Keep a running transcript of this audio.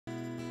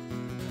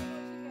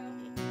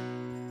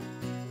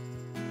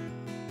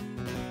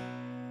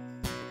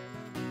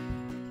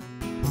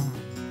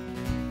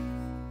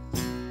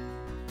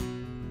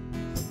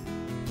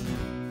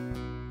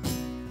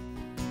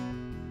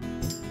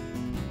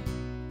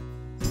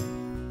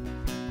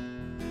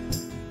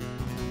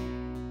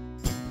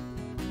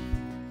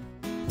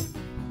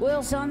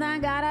Well,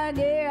 something gotta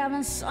give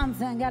and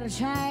something gotta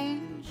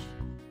change.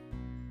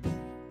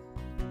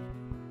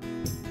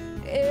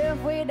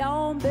 If we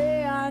don't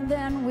bend,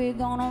 then we're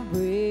gonna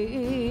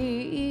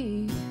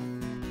break.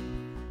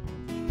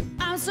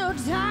 I'm so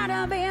tired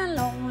of being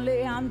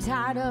lonely, I'm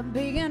tired of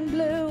being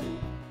blue.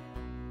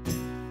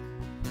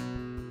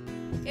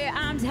 Yeah,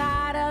 I'm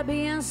tired of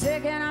being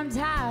sick and I'm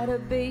tired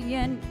of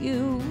being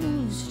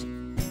used.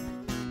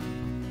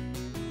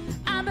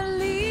 I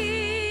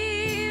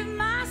believe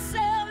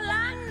myself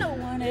like no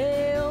one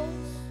else.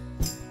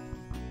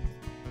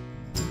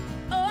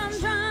 Oh, I'm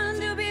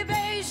trying to be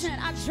patient,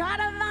 I try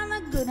to find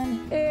the good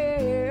in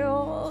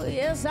hell.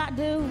 Yes, I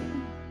do.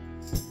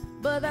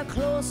 But the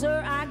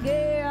closer I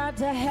get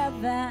to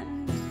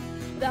heaven,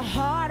 the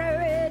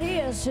harder it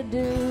is to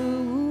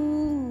do.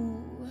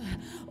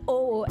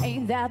 Oh,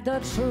 ain't that the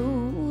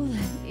truth?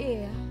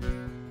 Yeah.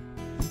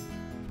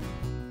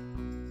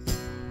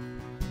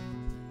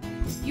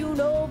 You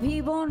know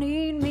people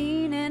need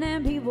meaning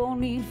and people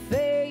need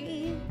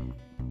faith.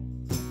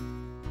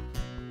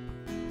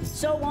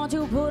 So won't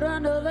you put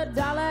another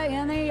dollar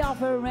in the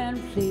offering,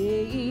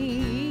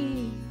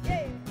 please?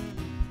 Yeah.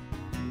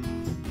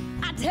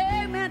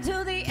 Take me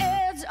to the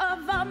edge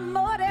of a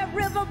muddy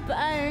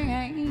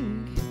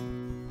riverbank.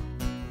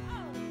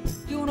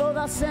 You know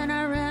the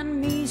sinner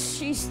in me,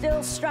 she's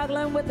still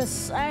struggling with the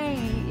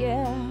same,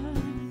 yeah.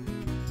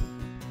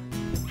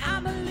 I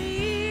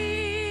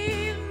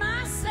believe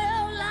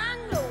myself like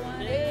no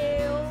one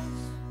else.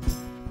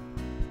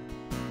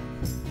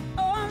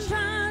 Oh, I'm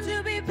trying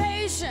to be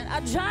patient,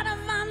 I try to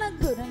find the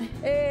good in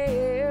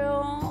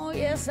hell.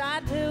 Yes,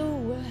 I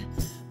do.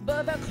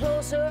 But the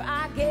closer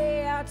I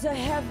get to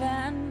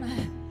heaven,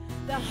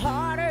 the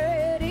harder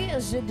it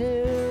is to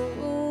do.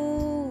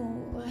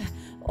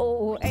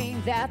 Oh,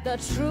 ain't that the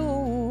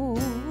truth?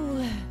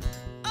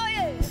 Oh,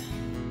 yeah.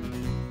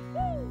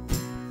 Woo.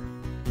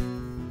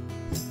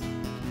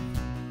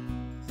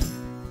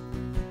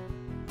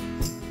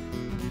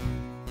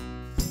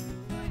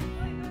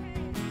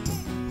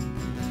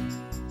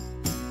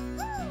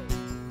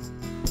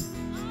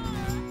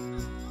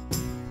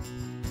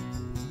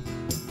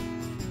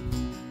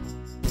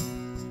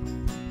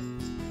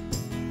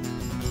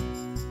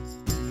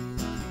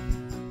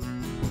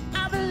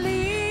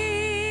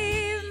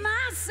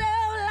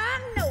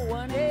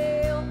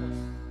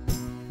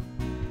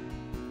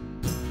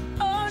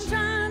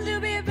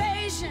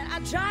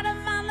 Try to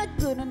find the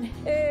good in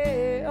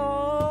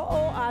hell,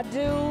 oh, I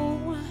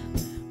do.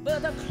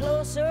 But the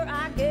closer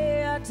I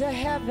get to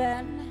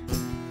heaven,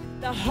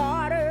 the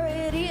harder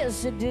it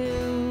is to do,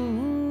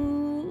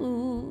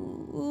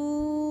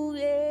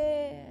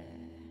 yeah.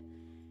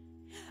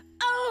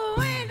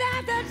 Oh, ain't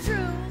that the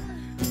truth?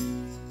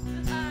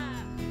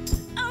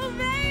 Oh,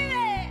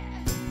 baby,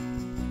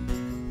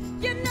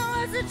 you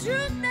know it's the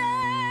truth now.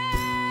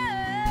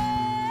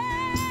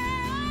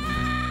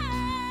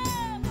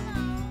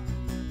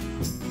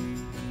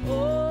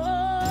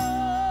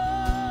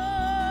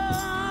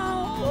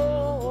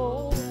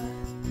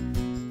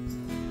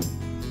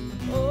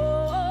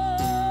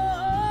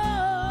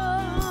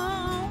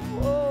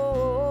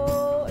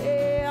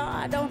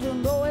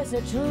 The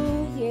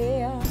truth,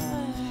 yeah.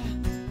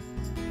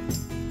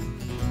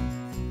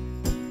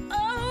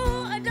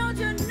 Oh, don't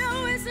you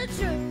know it's the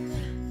truth?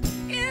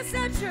 It's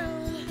the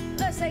truth.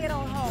 Let's take it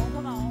on home.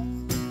 Come on.